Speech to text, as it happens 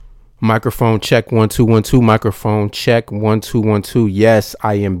Microphone check 1 2 1 2. Microphone check 1 2 1 2. Yes,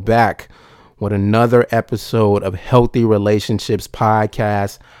 I am back with another episode of Healthy Relationships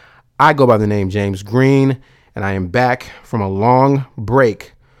Podcast. I go by the name James Green, and I am back from a long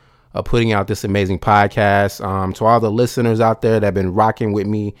break of putting out this amazing podcast. To all the listeners out there that have been rocking with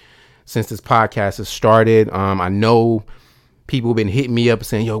me since this podcast has started. I know people have been hitting me up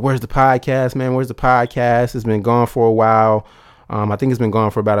saying, "Yo, where's the podcast, man? Where's the podcast?" It's been gone for a while. I think it's been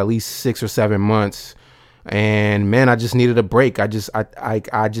gone for about at least 6 or 7 months. And man, I just needed a break. I just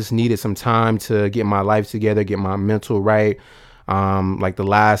needed some time to get my life together, get my mental right. Like the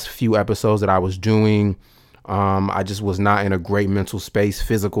last few episodes that I was doing, I just was not in a great mental space,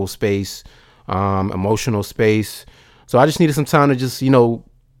 physical space, emotional space. So I just needed some time to just,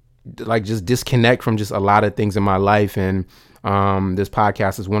 just disconnect from just a lot of things in my life. And this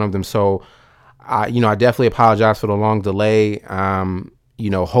podcast is one of them. So I definitely apologize for the long delay.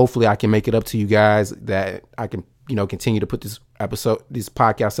 Hopefully I can make it up to you guys that I can, continue to put this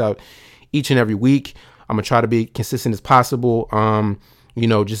podcast out each and every week. I'm gonna try to be consistent as possible.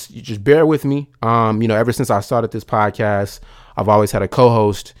 Just bear with me. Ever since I started this podcast, I've always had a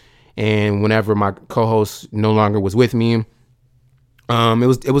co-host, and whenever my co-host no longer was with me,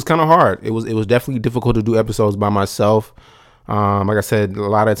 it was kind of hard. It was definitely difficult to do episodes by myself. Like I said, a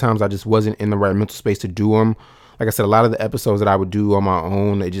lot of times I just wasn't in the right mental space to do them. Like I said, a lot of the episodes that I would do on my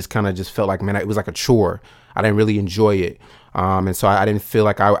own, it just kind of just felt like, man, it was like a chore. I didn't really enjoy it. And so I didn't feel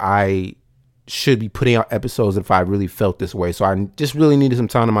like I should be putting out episodes if I really felt this way. So I just really needed some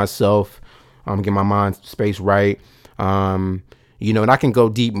time to myself, get my mind space right. And I can go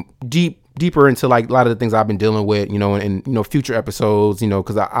deeper into like a lot of the things I've been dealing with, and future episodes,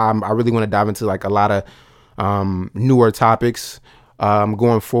 because I really want to dive into like a lot of newer topics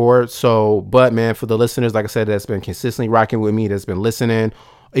going forward. So, but man, for the listeners, like I said, that's been consistently rocking with me, that's been listening,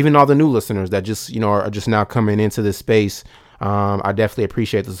 even all the new listeners that just, are just now coming into this space. I definitely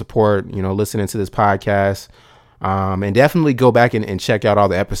appreciate the support, listening to this podcast, and definitely go back and check out all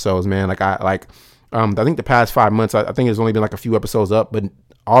the episodes, man. I think the past 5 months, I think there's only been like a few episodes up, but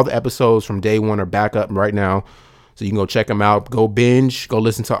all the episodes from day one are back up right now. So you can go check them out, go binge, go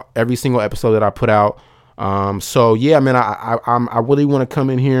listen to every single episode that I put out. So yeah, man, I really want to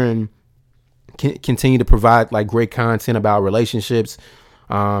come in here and continue to provide like great content about relationships,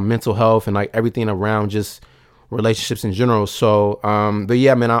 mental health, and like everything around just relationships in general. So, but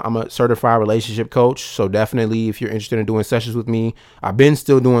yeah, man, I'm a certified relationship coach. So definitely, if you're interested in doing sessions with me, I've been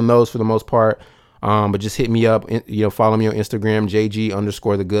still doing those for the most part. But just hit me up, follow me on Instagram,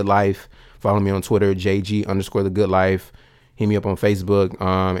 JG_the_good_life. Follow me on Twitter, JG_the_good_life. Hit me up on Facebook,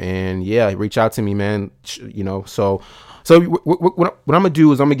 and yeah, reach out to me, man. So what I'm gonna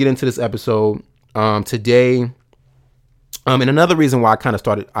do is I'm gonna get into this episode today. And another reason why I kind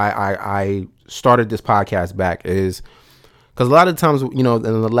of I started this podcast back is because a lot of times, in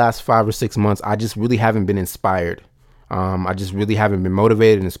the last 5 or 6 months, I just really haven't been inspired. I just really haven't been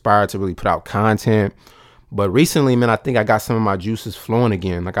motivated and inspired to really put out content. But recently, man, I think I got some of my juices flowing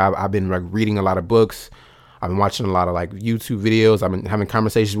again. Like I've been like reading a lot of books. I've been watching a lot of like YouTube videos. I've been having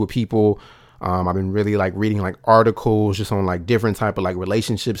conversations with people. I've been really like reading like articles just on like different type of like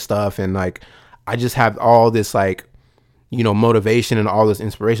relationship stuff. And like, I just have all this like, motivation and all this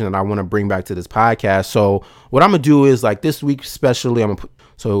inspiration that I want to bring back to this podcast. So what I'm going to do is like this week, especially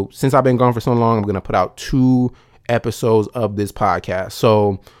so since I've been gone for so long, I'm going to put out 2 episodes of this podcast.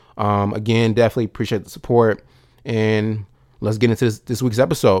 So, again, definitely appreciate the support, and let's get into this week's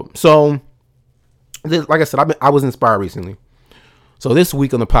episode. So, like I said, I was inspired recently. So this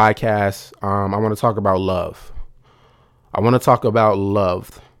week on the podcast, I want to talk about love.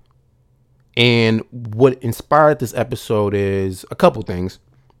 And what inspired this episode is a couple things.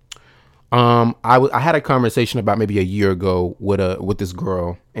 I had a conversation about maybe a year ago with this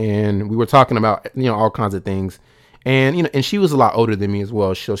girl, and we were talking about, all kinds of things. And, and she was a lot older than me as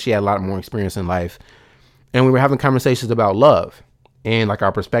well. So she had a lot more experience in life. And we were having conversations about love and like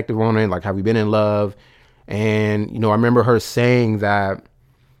our perspective on it, like have we been in love? And, I remember her saying that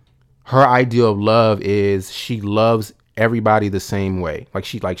her idea of love is she loves everybody the same way. Like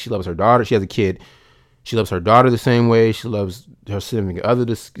she loves her daughter. She has a kid. She loves her daughter the same way. She loves her significant other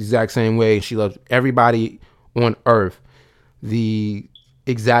the exact same way. She loves everybody on earth the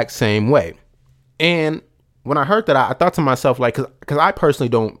exact same way. And when I heard that, I thought to myself, like, because I personally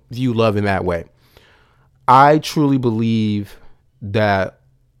don't view love in that way. I truly believe that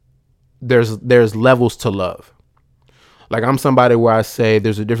there's levels to love. Like I'm somebody where I say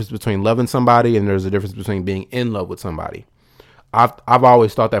there's a difference between loving somebody and there's a difference between being in love with somebody. I've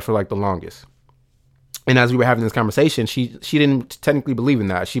always thought that for like the longest. And as we were having this conversation, she didn't technically believe in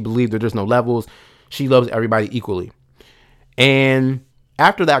that. She believed that there's no levels. She loves everybody equally. And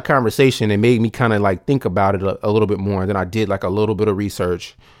after that conversation, it made me kind of like think about it a little bit more. And then I did like a little bit of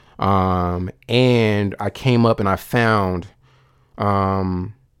research. And I came up and I found the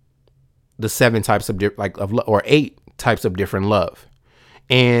 7 types of or 8 types of different love.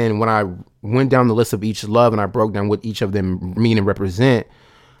 And when I went down the list of each love and I broke down what each of them mean and represent,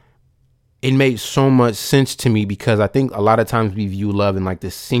 it made so much sense to me, because I think a lot of times we view love in like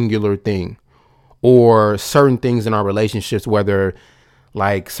this singular thing, or certain things in our relationships, whether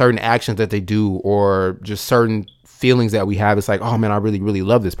like certain actions that they do or just certain feelings that we have. It's like, oh man, I really, really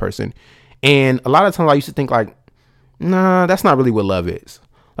love this person. And a lot of times I used to think like, nah, that's not really what love is.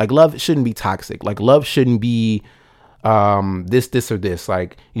 Like love shouldn't be toxic. Like love shouldn't be this or this.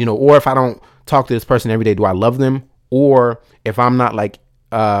 Like, you know, or if I don't talk to this person every day, do I love them? Or if I'm not like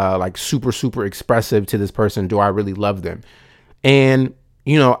super expressive to this person, do I really love them? And,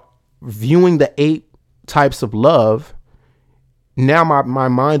 you know, viewing the 8 types of love, now my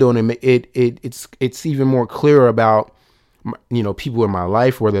mind on it's even more clear about, you know, people in my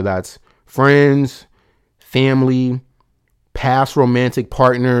life, whether that's friends, family, past romantic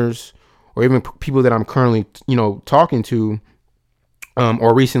partners, or even people that I'm currently, you know, talking to,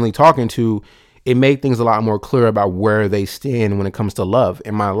 or recently talking to. It made things a lot more clear about where they stand when it comes to love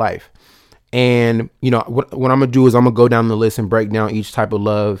in my life. And, you know, what I'm going to do is I'm going to go down the list and break down each type of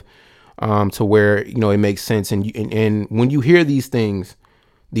love to where, you know, it makes sense. And when you hear these things,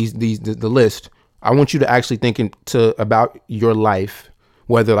 the list, I want you to actually think about your life,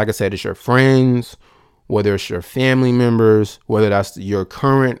 whether, like I said, it's your friends, whether it's your family members, whether that's your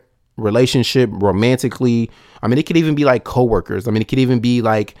current relationship romantically. I mean, it could even be like coworkers. I mean, it could even be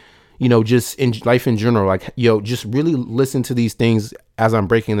like, you know, just in life in general, like, yo, just really listen to these things as I'm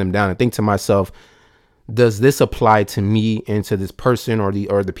breaking them down and think to myself, does this apply to me and to this person or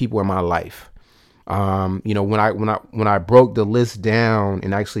the people in my life? You know, when I broke the list down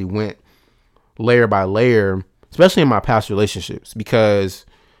and actually went layer by layer, especially in my past relationships, because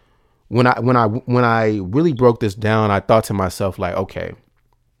when I really broke this down, I thought to myself, like, okay,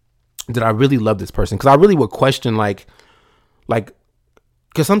 did I really love this person? Because I really would question like,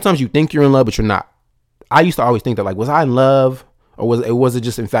 because sometimes you think you're in love, but you're not. I used to always think that, like, was I in love, or was it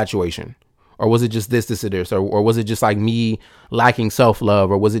just infatuation, or was it just this or this, or was it just like me lacking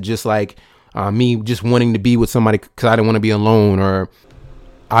self-love, or was it just like me just wanting to be with somebody because I didn't want to be alone? Or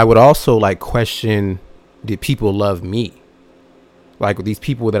I would also like question, did people love me? Like with these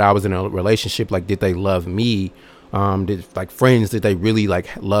people that I was in a relationship, like, did they love me? Did like friends, did they really like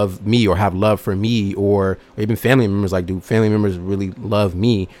love me or have love for me? Or even family members, like, do family members really love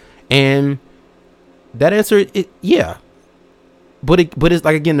me? And that answer, yeah. But it's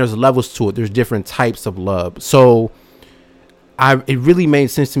like, again, there's levels to it. There's different types of love. So it really made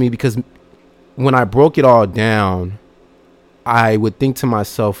sense to me, because when I broke it all down, I would think to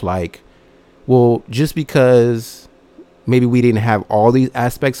myself, like, well, just because maybe we didn't have all these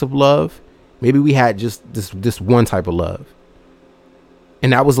aspects of love, maybe we had just this one type of love,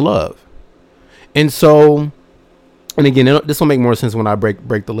 and that was love. And so, and again, this will make more sense when I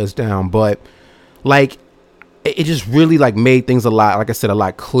break the list down, but like, it just really like made things a lot, like I said, a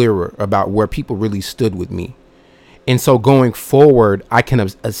lot clearer about where people really stood with me. And so going forward, I can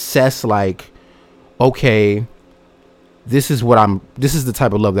assess like, okay, this is the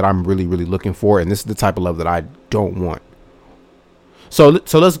type of love that I'm really, really looking for, and this is the type of love that I don't want. So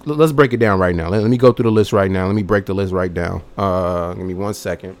let's break it down right now. Let me go through the list right now. Let me break the list right down. Give me 1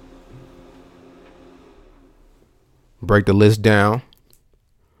 second. Break the list down.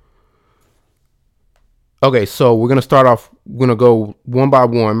 Okay, so we're gonna start off. We're gonna go one by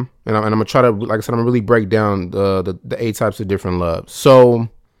one, and I'm gonna try to, like I said, I'm gonna really break down the 8 types of different love. So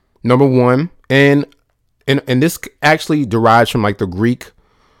number 1, and this actually derives from like the Greek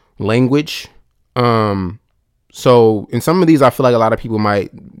language. So in some of these, I feel like a lot of people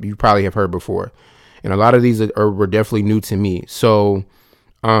you probably have heard before, and a lot of these were definitely new to me. So,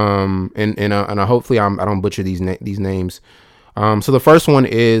 and hopefully I don't butcher these names. So the first one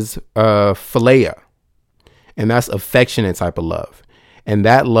is philia, and that's affectionate type of love, and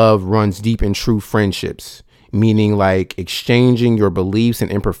that love runs deep in true friendships, meaning like exchanging your beliefs and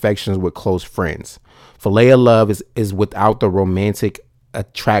imperfections with close friends. Philia love is without the romantic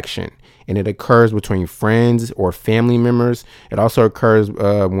attraction, and it occurs between friends or family members. It also occurs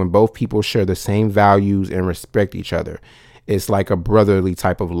when both people share the same values and respect each other. It's like a brotherly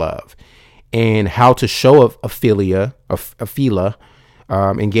type of love. And how to show a philia,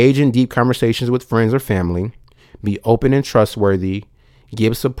 engage in deep conversations with friends or family, be open and trustworthy,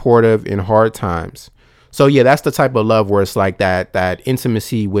 give supportive in hard times, So yeah, that's the type of love where it's like that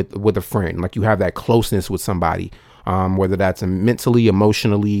intimacy with a friend, like you have that closeness with somebody, whether that's a mentally,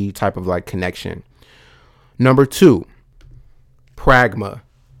 emotionally type of like connection. Number two, pragma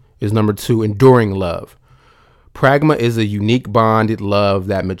is number two, enduring love. Pragma is a unique bonded love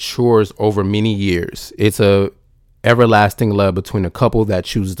that matures over many years. It's a everlasting love between a couple that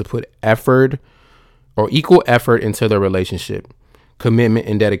chooses to put effort or equal effort into their relationship. Commitment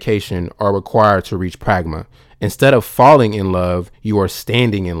and dedication are required to reach pragma. Instead of falling in love, you are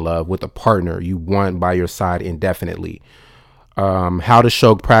standing in love with a partner you want by your side indefinitely. How to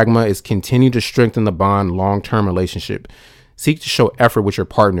show pragma is continue to strengthen the bond long-term relationship. Seek to show effort with your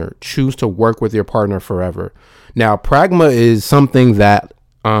partner. Choose to work with your partner forever. Now, pragma is something that,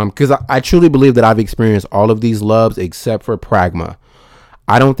 because I truly believe that I've experienced all of these loves except for pragma.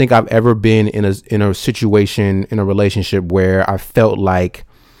 I don't think I've ever been in a situation, in a relationship where I felt like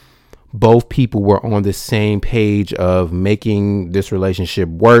both people were on the same page of making this relationship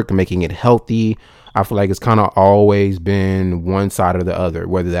work, making it healthy. I feel like it's kind of always been one side or the other,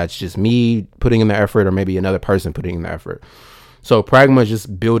 whether that's just me putting in the effort or maybe another person putting in the effort. So pragma is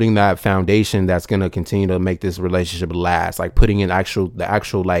just building that foundation that's going to continue to make this relationship last, like putting in the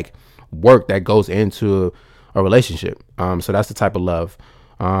actual like work that goes into a relationship. So that's the type of love.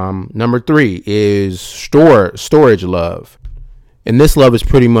 Number three is storage love. And this love is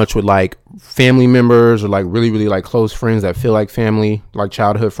pretty much with like family members or like really, really like close friends that feel like family, like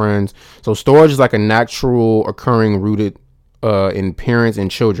childhood friends. So storage is like a natural occurring rooted in parents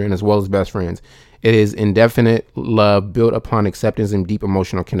and children as well as best friends. It is indefinite love built upon acceptance and deep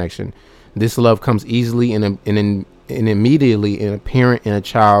emotional connection. This love comes easily and immediately in a parent and a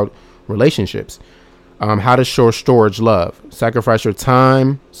child relationships. How to show storage love. Sacrifice your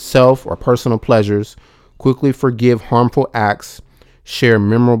time, self, or personal pleasures. Quickly forgive harmful acts. Share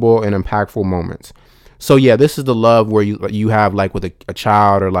memorable and impactful moments. So yeah, this is the love where you have like with a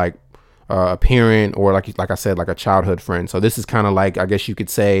child or like a parent or like I said, like a childhood friend. So this is kind of like, I guess you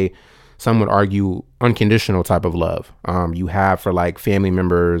could say, some would argue unconditional type of love you have for like family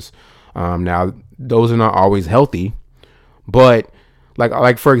members. Now those are not always healthy, but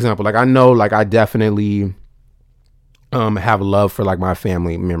like for example, like I know like I definitely have love for like my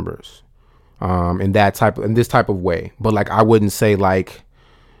family members in this type of way. But like I wouldn't say like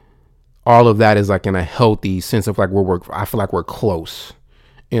all of that is like in a healthy sense of like I feel like we're close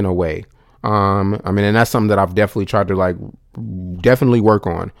in a way. I mean, and that's something that I've definitely tried to like definitely work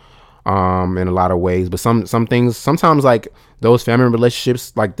on in a lot of ways. But some things sometimes like those family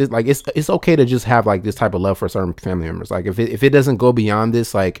relationships like this, like it's okay to just have like this type of love for certain family members. Like if it doesn't go beyond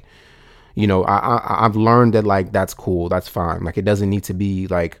this, like, you know, I've learned that like that's cool, that's fine. Like it doesn't need to be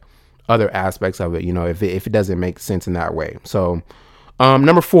like other aspects of it, you know, if it doesn't make sense in that way. So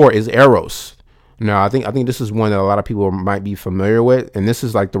number four is eros. Now I think this is one that a lot of people might be familiar with, and this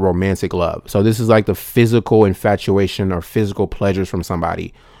is like the romantic love. So this is like the physical infatuation or physical pleasures from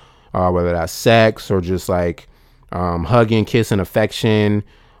somebody, whether that's sex or just like hugging, kissing, affection.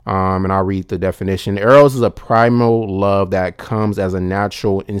 And I'll read the definition. Eros is a primal love that comes as a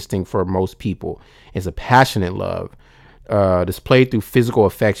natural instinct for most people. It's a passionate love displayed through physical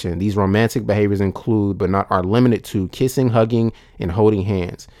affection. These romantic behaviors include, but not are limited to, kissing, hugging, and holding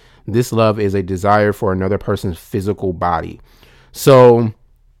hands. This love is a desire for another person's physical body. So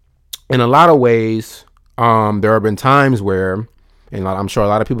in a lot of ways, there have been times where, and I'm sure a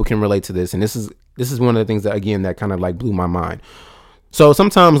lot of people can relate to this, and this is one of the things that, again, that kind of like blew my mind. So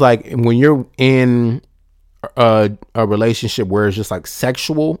sometimes like when you're in a relationship where it's just like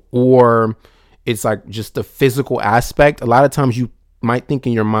sexual or it's like just the physical aspect, a lot of times you might think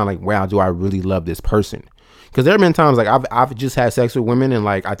in your mind like, wow, do I really love this person? Because there have been times like I've just had sex with women and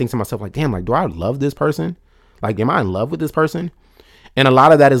like I think to myself like, damn, like, do I love this person? Like, am I in love with this person? And a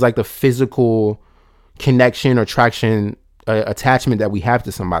lot of that is like the physical connection or attraction, attachment that we have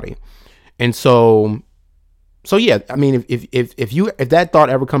to somebody. And so yeah, I mean, if that thought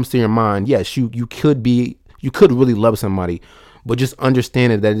ever comes to your mind, yes, you could really love somebody, but just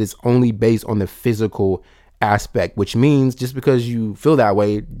understand that it's only based on the physical aspect, which means just because you feel that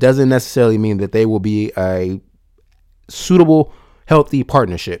way doesn't necessarily mean that they will be a suitable, healthy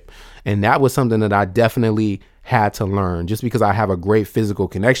partnership. And that was something that I definitely had to learn. Just because I have a great physical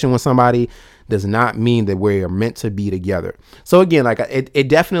connection with somebody does not mean that we are meant to be together. So again, like it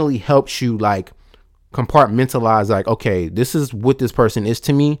definitely helps you like compartmentalize like, okay, this is what this person is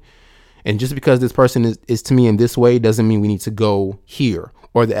to me, and just because this person is to me in this way doesn't mean we need to go here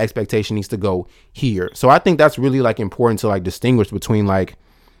or the expectation needs to go here. So I think that's really like important to like distinguish between like,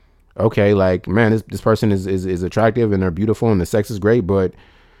 okay, like, man, this person is attractive and they're beautiful and the sex is great, but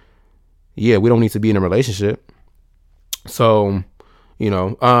yeah, we don't need to be in a relationship. So,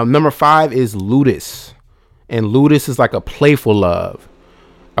 number 5 is ludus. And ludus is like a playful love,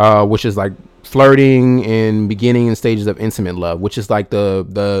 which is like flirting and beginning in stages of intimate love, which is like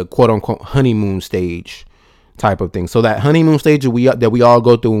the quote unquote honeymoon stage type of thing. So that honeymoon stage that we all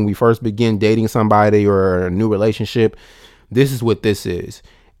go through when we first begin dating somebody or a new relationship, this is what this is.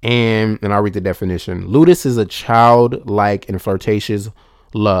 And I'll read the definition. Ludus is a childlike and flirtatious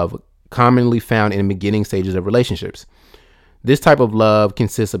love commonly found in the beginning stages of relationships. This type of love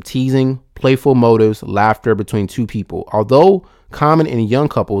consists of teasing, playful motives, laughter between two people. Although common in young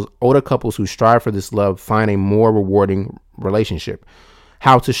couples, older couples who strive for this love find a more rewarding relationship.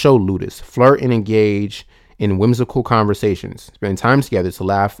 How to show ludus: flirt and engage in whimsical conversations. Spend time together to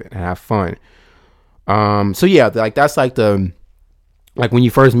laugh and have fun. So yeah, like that's like when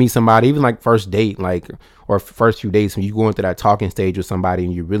you first meet somebody, even like first date, like, or first few dates, when you go into that talking stage with somebody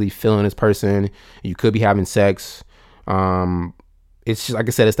and you're really feeling this person, you could be having sex. It's just, like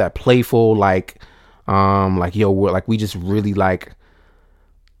I said, it's that playful, we just really like,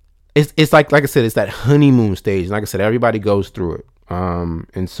 it's like I said, it's that honeymoon stage. And like I said, everybody goes through it.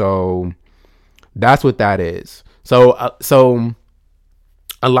 And so that's what that is. So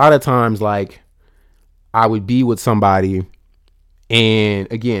a lot of times, like, I would be with somebody,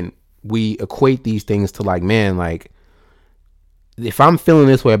 and again, we equate these things to like, man, like, if I'm feeling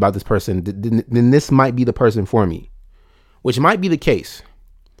this way about this person, then this might be the person for me, which might be the case.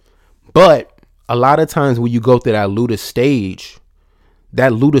 But a lot of times when you go through that ludus stage,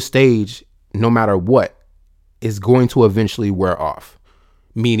 no matter what, is going to eventually wear off.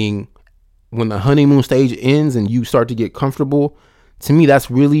 Meaning, when the honeymoon stage ends and you start to get comfortable, to me,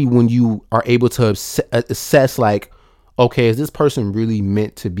 that's really when you are able to assess, like, okay, is this person really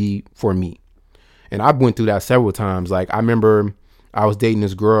meant to be for me? And I've went through that several times. Like, I remember I was dating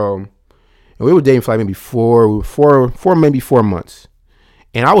this girl, and we were dating for like maybe maybe 4 months.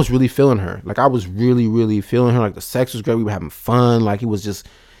 And I was really feeling her. Like, I was really, really feeling her. Like, the sex was great. We were having fun. Like, it was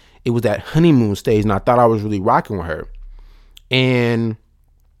that honeymoon stage. And I thought I was really rocking with her. And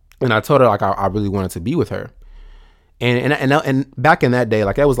I told her, like, I really wanted to be with her. And back in that day,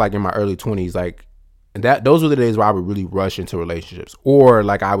 like, that was like in my early 20s, like, those were the days where I would really rush into relationships, or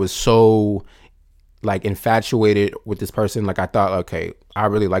like I was so like infatuated with this person. Like, I thought, okay, I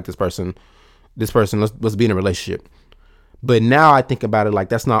really like this person, let's be in a relationship. But now I think about it, like,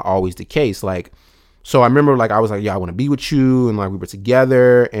 that's not always the case. Like, so I remember, like, I was like, yeah, I want to be with you. And like, we were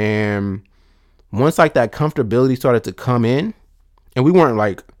together. And once like that comfortability started to come in, and we weren't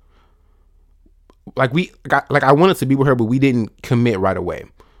like I wanted to be with her, but we didn't commit right away.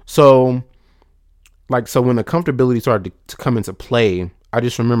 So when the comfortability started to come into play, I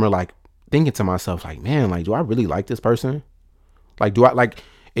just remember like thinking to myself, like, man, like, do I really like this person? Like,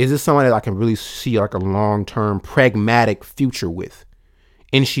 is this somebody that I can really see like a long-term pragmatic future with?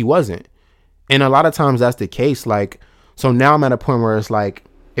 And she wasn't. And a lot of times that's the case. Like, so now I'm at a point where it's like,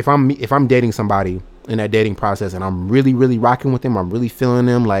 if I'm dating somebody in that dating process and I'm really, really rocking with them, I'm really feeling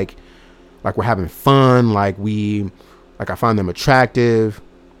them, like we're having fun, like I find them attractive,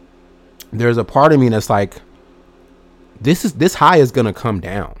 there's a part of me that's like, this high is gonna come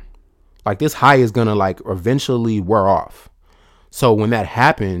down. Like, this high is gonna like eventually wear off. So when that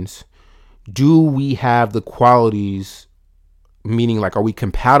happens, do we have the qualities, meaning like, are we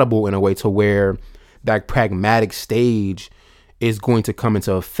compatible in a way to where that pragmatic stage is going to come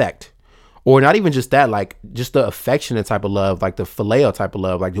into effect? Or not even just that, like just the affectionate type of love, like the phileo type of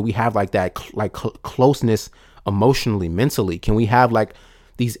love. Like, do we have like that closeness emotionally, mentally? Can we have like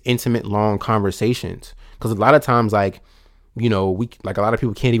these intimate, long conversations? Because a lot of times, like, a lot of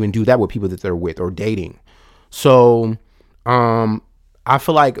people can't even do that with people that they're with or dating. So I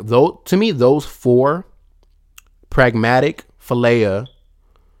feel like, to me, those 4, pragmatic, philea,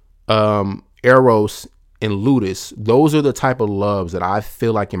 eros, and ludus, those are the type of loves that I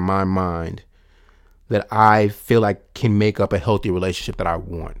feel like, in my mind, that I feel like can make up a healthy relationship that I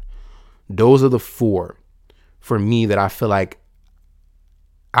want. Those are the 4 for me that I feel like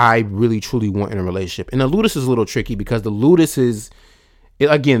I really truly want in a relationship. And the ludus is a little tricky, because the ludus is,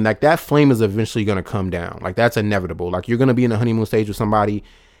 again, like, that flame is eventually going to come down. Like, that's inevitable. Like, you're going to be in the honeymoon stage with somebody,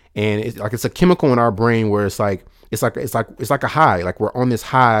 and it's a chemical in our brain where it's like a high. Like, we're on this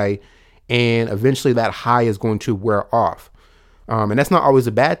high, and eventually that high is going to wear off. And that's not always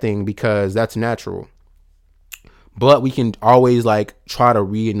a bad thing, because that's natural. But we can always like try to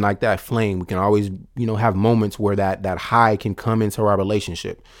reignite that flame. We can always, have moments where that high can come into our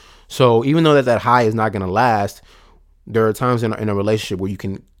relationship. So even though that high is not going to last, there are times in a relationship where you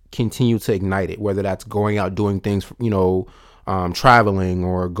can continue to ignite it, whether that's going out doing things, traveling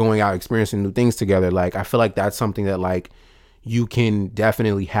or going out experiencing new things together. Like I feel like that's something that like you can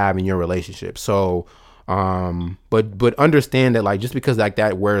definitely have in your relationship. So but understand that like just because like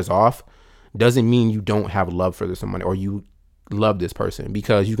that wears off doesn't mean you don't have love for somebody or you love this person,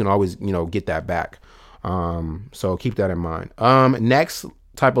 because you can always, you know, get that back. So keep that in mind. Next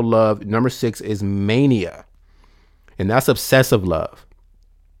type of love, number 6, is mania, and that's obsessive love.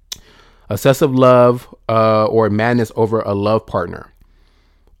 Obsessive love or madness over a love partner.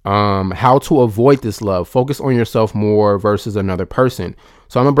 How to avoid this love: focus on yourself more versus another person.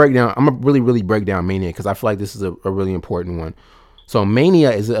 So I'm gonna really break down mania, because I feel like this is a really important one. So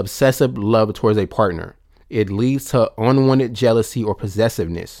mania is an obsessive love towards a partner. It leads to unwanted jealousy or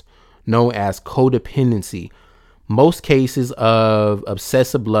possessiveness, known as codependency. Most cases of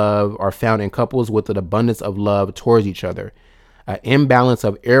obsessive love are found in couples with an abundance of love towards each other. An imbalance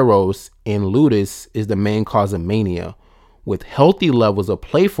of eros and ludus is the main cause of mania. With healthy levels of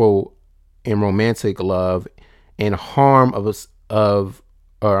playful and romantic love, and the harm of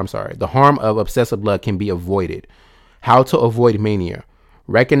obsessive love can be avoided. How to avoid mania: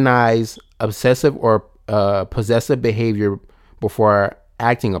 recognize obsessive or possessive behavior before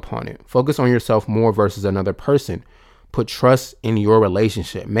acting upon it. Focus on yourself more versus another person. Put trust in your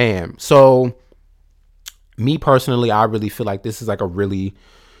relationship, man. So me personally, I really feel like this is like a really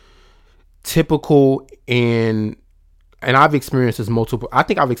typical, and I've experienced this multiple. I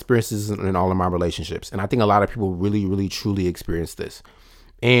think I've experienced this in all of my relationships, and I think a lot of people really truly experience this.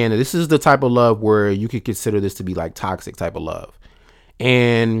 And this is the type of love where you could consider this to be like toxic type of love.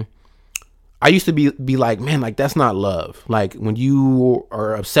 And I used to be like, man, like that's not love. Like when you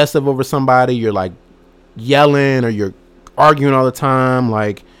are obsessive over somebody, you're like yelling or you're arguing all the time.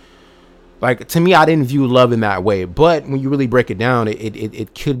 Like to me, I didn't view love in that way. But when you really break it down,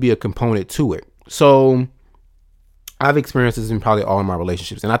 it could be a component to it. So I've experienced this in probably all of my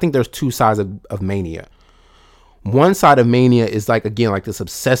relationships. And I think there's two sides of mania. One side of mania is like, again, like this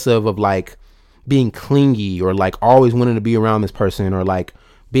obsessive of like being clingy or like always wanting to be around this person, or like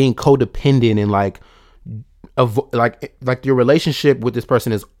being codependent, and like your relationship with this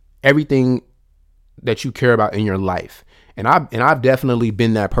person is everything that you care about in your life. And I've definitely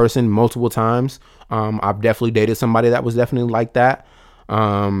been that person multiple times. I've definitely dated somebody that was definitely like that.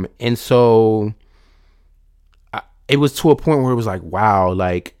 And so it was to a point where it was like, wow,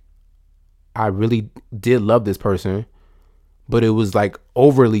 like I really did love this person, but it was like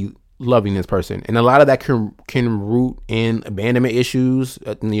overly loving this person. And a lot of that can root in abandonment issues,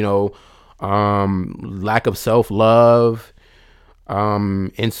 lack of self-love.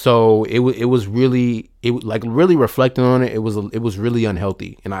 And so it was really reflecting on it. It was really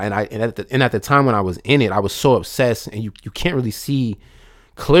unhealthy. And at the time when I was in it, I was so obsessed, and you can't really see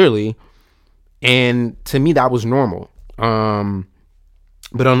clearly. And to me, that was normal.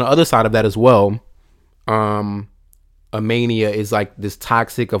 But on the other side of that as well, a mania is like this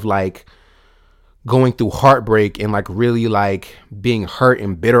toxic of like going through heartbreak and like really like being hurt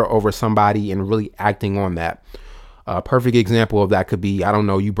and bitter over somebody and really acting on that. A perfect example of that could be, I don't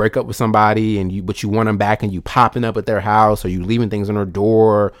know, you break up with somebody but you want them back, and you popping up at their house, or you leaving things on their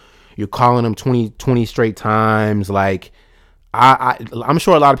door, you're calling them 20 straight times. Like I'm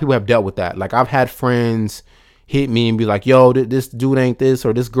sure a lot of people have dealt with that. Like I've had friends hit me and be like, yo, this dude ain't this,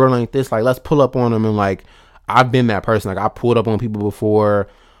 or this girl ain't this, like let's pull up on them. And like I've been that person. Like I pulled up on people before.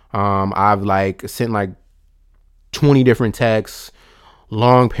 I've like sent like 20 different texts,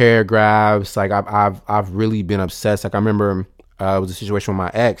 long paragraphs. Like I've really been obsessed. Like I remember it was a situation with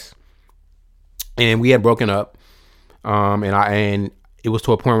my ex, and we had broken up. And it was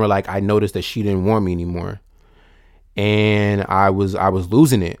to a point where like I noticed that she didn't want me anymore, and I was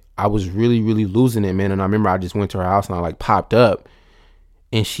losing it. I was really losing it, man. And I remember I just went to her house and I like popped up,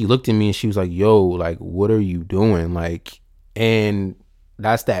 and she looked at me and she was like, yo, like, what are you doing? Like, and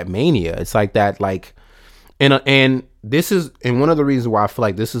that's that mania. It's like that, like, and this is, and one of the reasons why I feel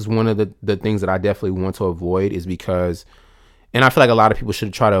like this is one of the things that I definitely want to avoid is because, and I feel like a lot of people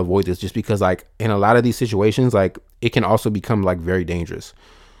should try to avoid this, just because like in a lot of these situations, like it can also become like very dangerous.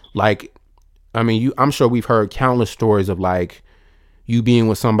 Like, I mean, I'm sure we've heard countless stories of like you being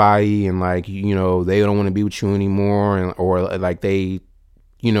with somebody and like, you know, they don't want to be with you anymore, or like they,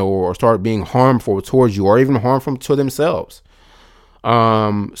 you know, or start being harmful towards you, or even harmful to themselves.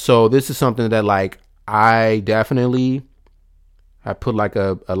 So this is something that like I put like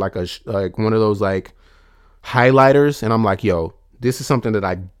like one of those like highlighters, and I'm like, yo, this is something that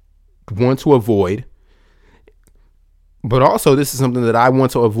I want to avoid, but also this is something that I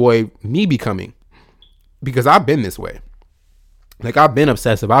want to avoid me becoming, because I've been this way. Like I've been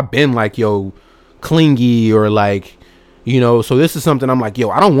obsessive. I've been like, yo, clingy, or like, So this is something I'm like, yo,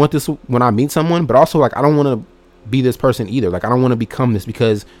 I don't want this when I meet someone, but also like I don't want to be this person either. Like I don't want to become this,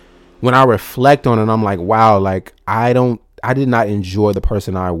 because when I reflect on it, I'm like, wow, like I did not enjoy the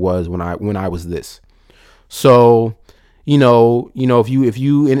person I was when I was this. So,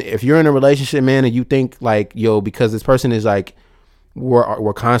 if you're in a relationship, man, and you think like, yo, because this person is like,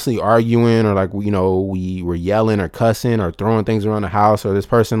 we're constantly arguing, or like, we're yelling or cussing or throwing things around the house, or this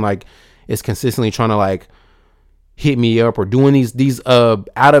person like is consistently trying to like hit me up or doing these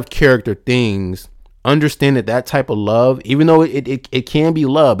out of character things, understand that type of love, even though it can be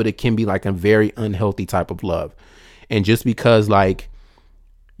love, but it can be like a very unhealthy type of love. And just because like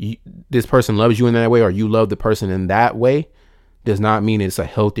this person loves you in that way, or you love the person in that way, does not mean it's a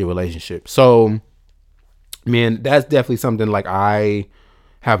healthy relationship. So, man, that's definitely something like I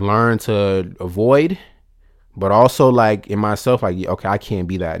have learned to avoid, but also like in myself, like, okay, I can't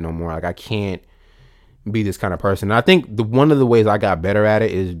be that no more. Like I can't be this kind of person. And I think one of the ways I got better at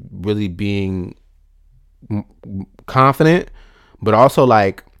it is really being confident, but also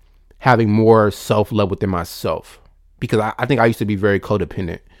like having more self-love within myself, because I think I used to be very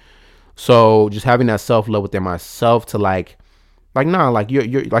codependent. So just having that self-love within myself to like nah, like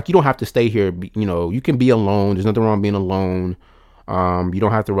you're like, you don't have to stay here. You can be alone. There's nothing wrong with being alone. You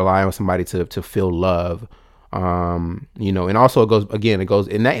don't have to rely on somebody to feel love. And also it goes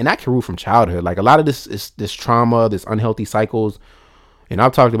and that can root from childhood. Like a lot of this trauma, this unhealthy cycles, and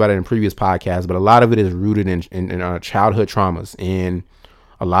I've talked about it in previous podcasts, but a lot of it is rooted in our childhood traumas. And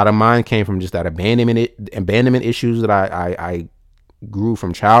a lot of mine came from just that abandonment issues that I grew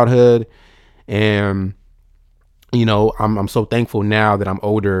from childhood. And I'm so thankful now that I'm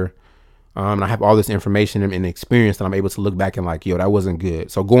older, and I have all this information and experience that I'm able to look back and like, yo, that wasn't good.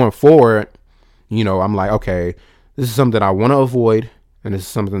 So going forward, I'm like, okay, this is something I want to avoid, and this is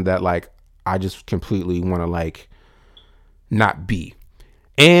something that like I just completely want to like not be.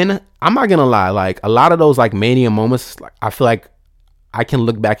 And I'm not gonna lie, like a lot of those like mania moments, like I feel like I can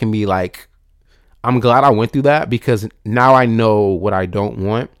look back and be like, I'm glad I went through that, because now I know what I don't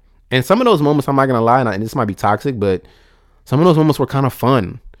want. And some of those moments, I'm not gonna lie, and this might be toxic, but some of those moments were kind of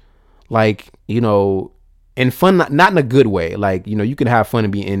fun. Like, and fun, not in a good way. Like, you can have fun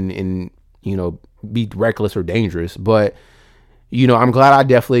and be be reckless or dangerous. But, I'm glad I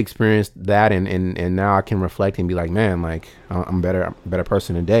definitely experienced that, and now I can reflect and be like, man, like I'm a better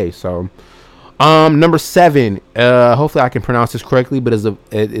person today. So, number 7, hopefully I can pronounce this correctly, but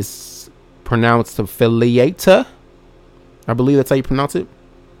it's pronounced Philiata. I believe that's how you pronounce it.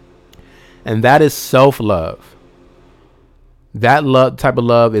 And that is self-love. That type of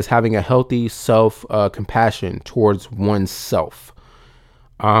love is having a healthy compassion towards oneself.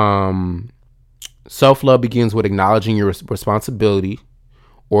 Self-love begins with acknowledging your responsibility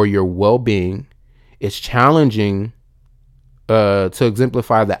or your well-being. It's challenging to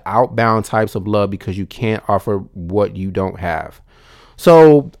exemplify the outbound types of love, because you can't offer what you don't have.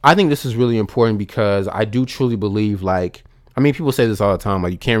 So I think this is really important, because I do truly believe, like, people say this all the time,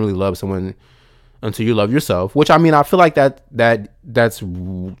 like you can't really love someone until you love yourself, which I feel like that's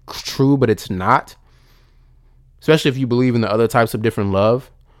true, but it's not, especially if you believe in the other types of different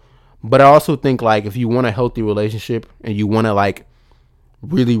love. But I also think like if you want a healthy relationship and you want to like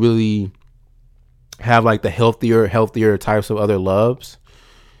really, really have like the healthier types of other loves,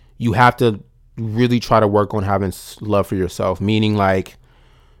 you have to really try to work on having love for yourself, meaning like,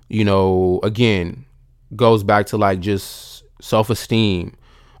 again, goes back to like just self-esteem,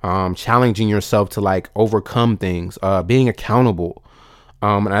 challenging yourself to like overcome things, being accountable.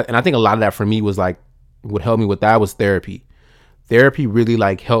 And I think a lot of that for me was like, what helped me with that was therapy. Therapy really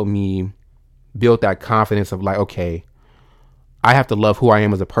like helped me build that confidence of like, okay, I have to love who I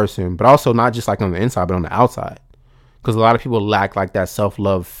am as a person, but also not just like on the inside, but on the outside. Because a lot of people lack like that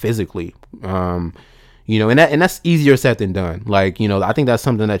self-love physically. And that's easier said than done. Like, I think that's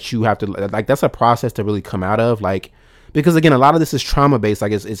something that you have to like, that's a process to really come out of, like, because again, a lot of this is trauma based.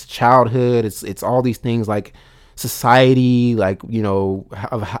 Like it's childhood. It's all these things like society, like,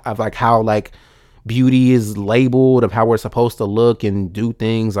 of like how like beauty is labeled, of how we're supposed to look and do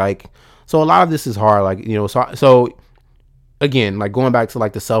things. Like, so a lot of this is hard. Like, so again, like going back to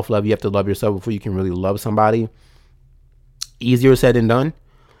like the self-love, you have to love yourself before you can really love somebody. Easier said than done.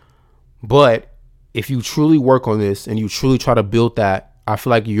 But if you truly work on this and you truly try to build that, I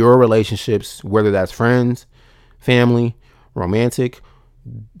feel like your relationships, whether that's friends, family, romantic,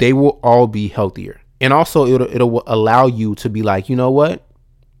 they will all be healthier. And also it'll allow you to be like, you know what?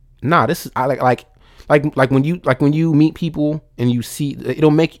 Nah, this is I like when you meet people and you see,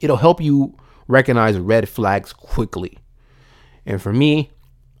 it'll help you recognize red flags quickly. And for me,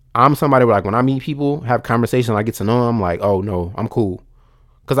 I'm somebody where, like, when I meet people, have conversations, I get to know them, I'm like, oh no, I'm cool.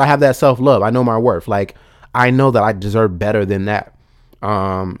 Because I have that self-love. I know my worth. Like, I know that I deserve better than that.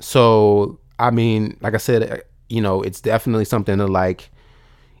 So, I mean, like I said, it's definitely something that, like,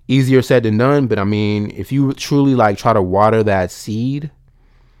 easier said than done. But I mean, if you truly, like, try to water that seed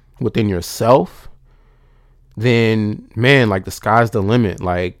within yourself, then, man, like, the sky's the limit.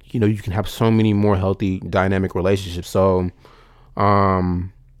 Like, you can have so many more healthy dynamic relationships. So,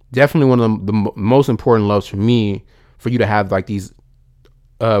 definitely one of the most important loves for me, for you to have, like, these,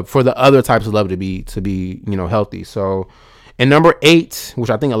 for the other types of love to be healthy. So, and number 8, which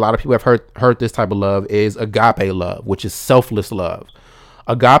I think a lot of people have heard this type of love, is agape love, which is selfless love.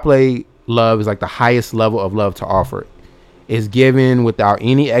 Agape love is like the highest level of love to offer. It's given without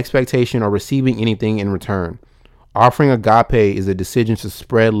any expectation or receiving anything in return. Offering agape is a decision to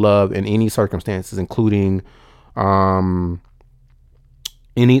spread love in any circumstances, including any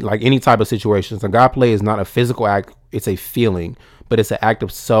type of situations. Agape is not a physical act; it's a feeling, but it's an act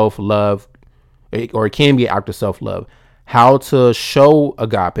of self-love, or it can be an act of self-love. How to show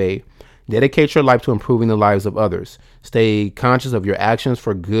agape: dedicate your life to improving the lives of others. Stay conscious of your actions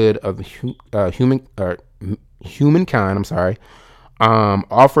for good of humankind.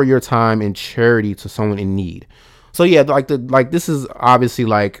 Offer your time and charity to someone in need. So yeah, this is obviously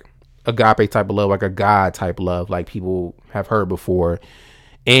like agape type of love, like a God type love, like people have heard before.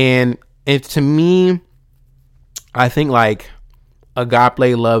 And to me, I think like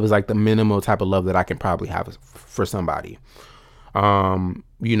agape love is like the minimal type of love that I can probably have for somebody. And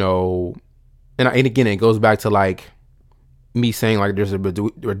again, it goes back to like me saying like there's a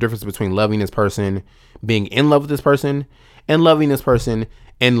difference between loving this person, being in love with this person, and loving this person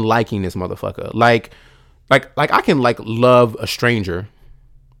and liking this motherfucker. Like I can like love a stranger.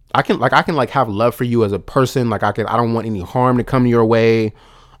 I can like have love for you as a person. Like I don't want any harm to come your way.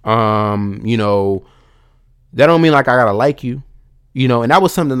 That don't mean like I gotta like you, and that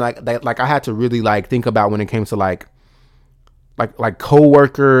was something like that, like I had to really like think about when it came to like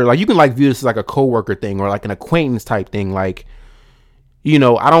coworker. Like you can like view this as like a coworker thing or like an acquaintance type thing. Like, I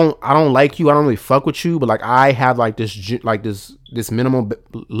don't like you. I don't really fuck with you, but like I have like this minimal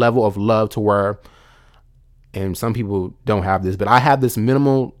level of love to where, and some people don't have this, but I have this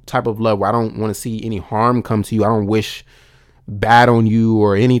minimal type of love where I don't want to see any harm come to you. I don't wish bad on you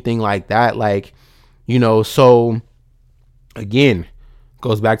or anything like that. Like, so again,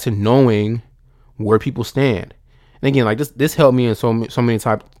 goes back to knowing where people stand. And again, like this helped me in so many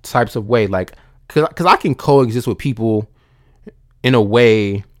types of way. Like, cause I can coexist with people in a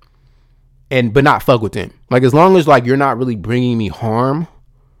way but not fuck with them. Like, as long as like you're not really bringing me harm,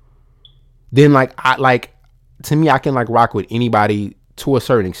 then to me, I can like rock with anybody to a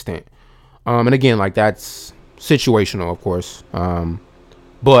certain extent. And again, like that's situational, of course.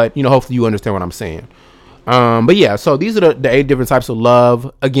 But hopefully you understand what I'm saying. But yeah, so these are the 8 different types of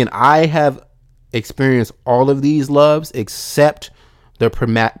love. Again, I have experienced all of these loves except the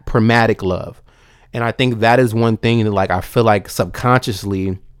pragmatic love. And I think that is one thing that like I feel like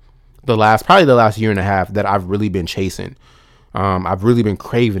subconsciously probably the last year and a half that I've really been chasing. I've really been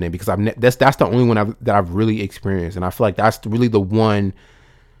craving it because that's the only one that I've really experienced, and I feel like that's really the one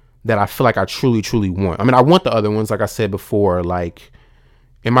that I feel like I truly want. I mean, I want the other ones, like I said before, like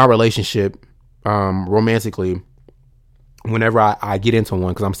in my relationship, romantically. Whenever I get into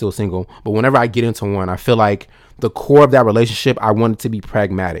one, because I'm still single, but whenever I get into one, I feel like the core of that relationship, I want it to be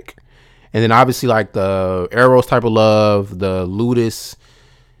pragmatic. And then obviously like the Eros type of love, the Ludus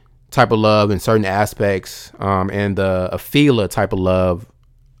type of love in certain aspects, and the Ophelia type of love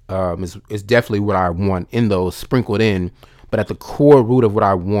is definitely what I want in those sprinkled in. But at the core root of what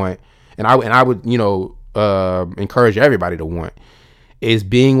I want, and I would encourage everybody to want, is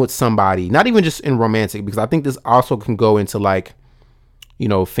being with somebody, not even just in romantic, because I think this also can go into like,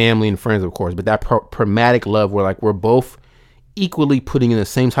 family and friends, of course, but that pragmatic love where like we're both equally putting in the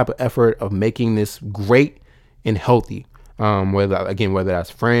same type of effort of making this great and healthy. Whether that's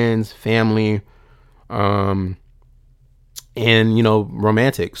friends, family, and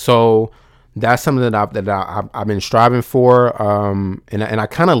romantic. So that's something that I've been striving for. And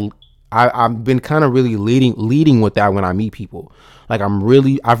I've been kind of really leading with that when I meet people. Like I've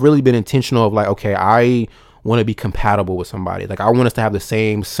really been intentional of like, okay, I want to be compatible with somebody. Like I want us to have the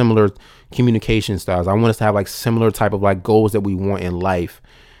similar communication styles. I want us to have like similar type of like goals that we want in life.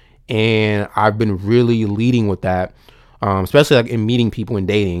 And I've been really leading with that. Especially like in meeting people and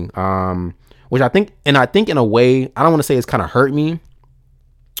dating, which I think in a way, I don't want to say it's kind of hurt me,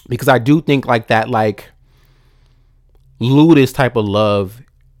 because I do think like that, like Ludus type of love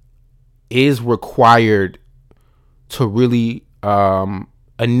is required to really,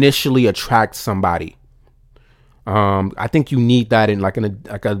 initially attract somebody. I think you need that in like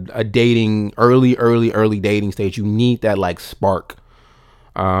a dating early dating stage. You need that like spark.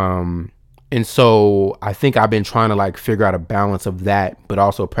 And so I think I've been trying to like figure out a balance of that, but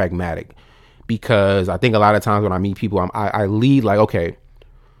also pragmatic, because I think a lot of times when I meet people, I lead like, okay,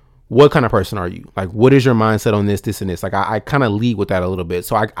 what kind of person are you? Like, what is your mindset on this, and this? Like, I kind of lead with that a little bit.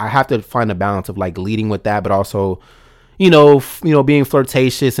 So I have to find a balance of like leading with that, but also, being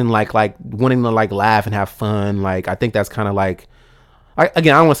flirtatious and like wanting to like laugh and have fun. Like, I think that's kind of like, I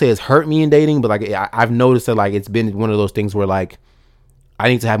don't want to say it's hurt me in dating, but like I've noticed that like it's been one of those things where like I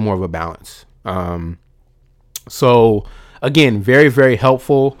need to have more of a balance. So again, very, very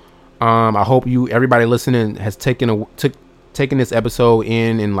helpful. I hope everybody listening has taken this episode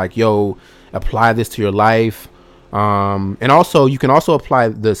in and like, apply this to your life. And also you can also apply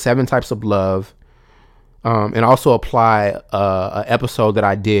the 7 types of love. And also apply a episode that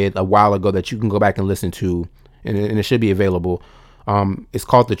I did a while ago that you can go back and listen to, and it should be available. It's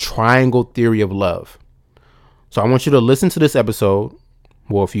called the Triangle Theory of Love. So I want you to listen to this episode.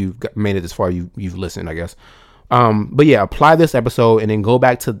 Well, if you've made it this far, you've listened, I guess. But yeah, apply this episode and then go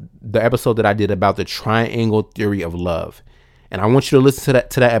back to the episode that I did about the Triangle Theory of Love. And I want you to listen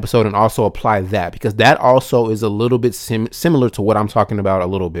to that episode and also apply that, because that also is a little bit similar to what I'm talking about a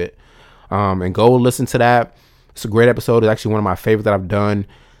little bit. And go listen to that. It's a great episode. It's actually one of my favorite that I've done.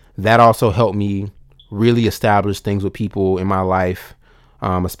 That also helped me really establish things with people in my life,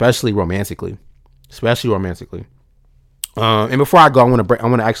 especially romantically. And before I go, I want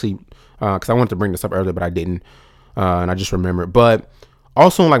to actually, because I wanted to bring this up earlier, but I didn't, and I just remembered. But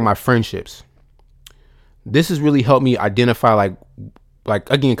also in like my friendships, this has really helped me identify like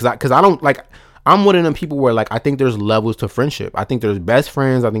again, because I don't like. I'm one of them people where like I think there's levels to friendship. I think there's best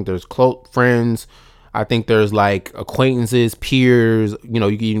friends. I think there's close friends. I think there's like acquaintances, peers.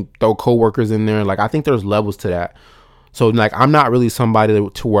 You can throw coworkers in there. Like I think there's levels to that. So like I'm not really somebody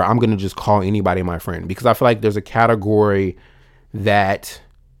to where I'm gonna just call anybody my friend, because I feel like there's a category that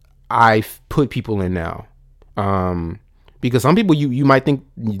I put people in now. Because some people you might think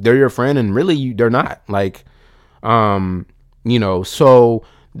they're your friend and really they're not. Like, so.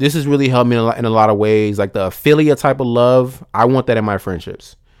 This has really helped me in a lot of ways. Like the affiliate type of love, I want that in my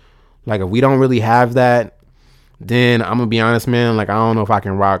friendships. Like if we don't really have that, then I'm gonna be honest, man. Like I don't know if I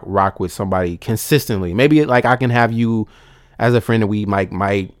can rock with somebody consistently. Maybe like I can have you as a friend that we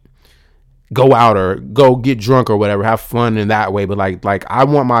might go out or go get drunk or whatever, have fun in that way. But like I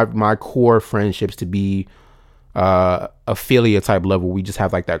want my core friendships to be affiliate type love, where we just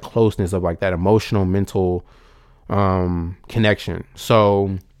have like that closeness of like that emotional, mental connection.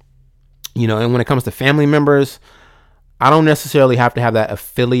 So, and when it comes to family members, I don't necessarily have to have that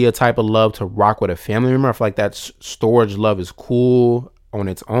affiliate type of love to rock with a family member. I feel like that storage love is cool on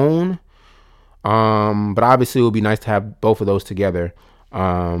its own. But obviously it would be nice to have both of those together.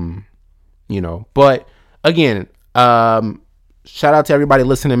 But again, shout out to everybody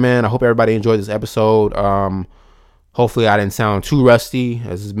listening, man. I hope everybody enjoyed this episode. Hopefully I didn't sound too rusty.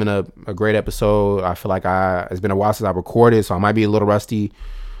 This has been a great episode. I feel like it's been a while since I recorded, so I might be a little rusty.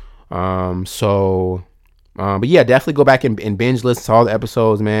 But yeah, definitely go back and binge listen to all the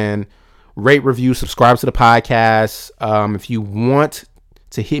episodes, man. Rate, review, subscribe to the podcast. If you want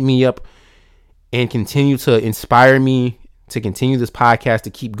to hit me up and continue to inspire me to continue this podcast, to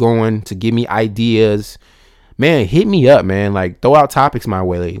keep going, to give me ideas, man, hit me up, man. Like throw out topics my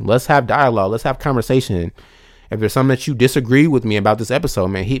way. Let's have dialogue. Let's have conversation. If there's something that you disagree with me about this episode,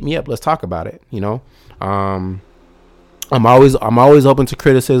 man, hit me up. Let's talk about it. I'm always open to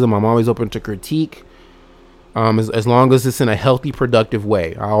criticism. I'm always open to critique. As long as it's in a healthy, productive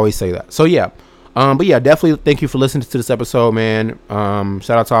way. I always say that. So yeah. But yeah, definitely thank you for listening to this episode, man.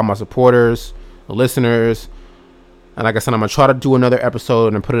 Shout out to all my supporters, the listeners. And like I said, I'm gonna try to do another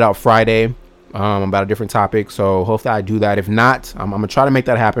episode and put it out Friday, about a different topic. So hopefully I do that. If not, I'm gonna try to make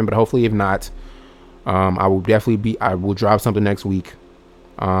that happen. But hopefully, if not, I will drop something next week.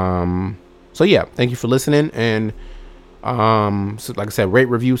 So yeah, thank you for listening. And so like I said, rate,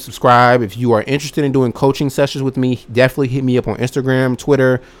 review, subscribe. If you are interested in doing coaching sessions with me, definitely hit me up on Instagram,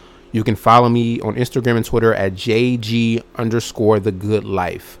 Twitter. You can follow me on Instagram and Twitter at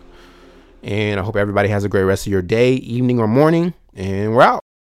JG_TheGoodLife. And I hope everybody has a great rest of your day, evening, or morning. And we're out.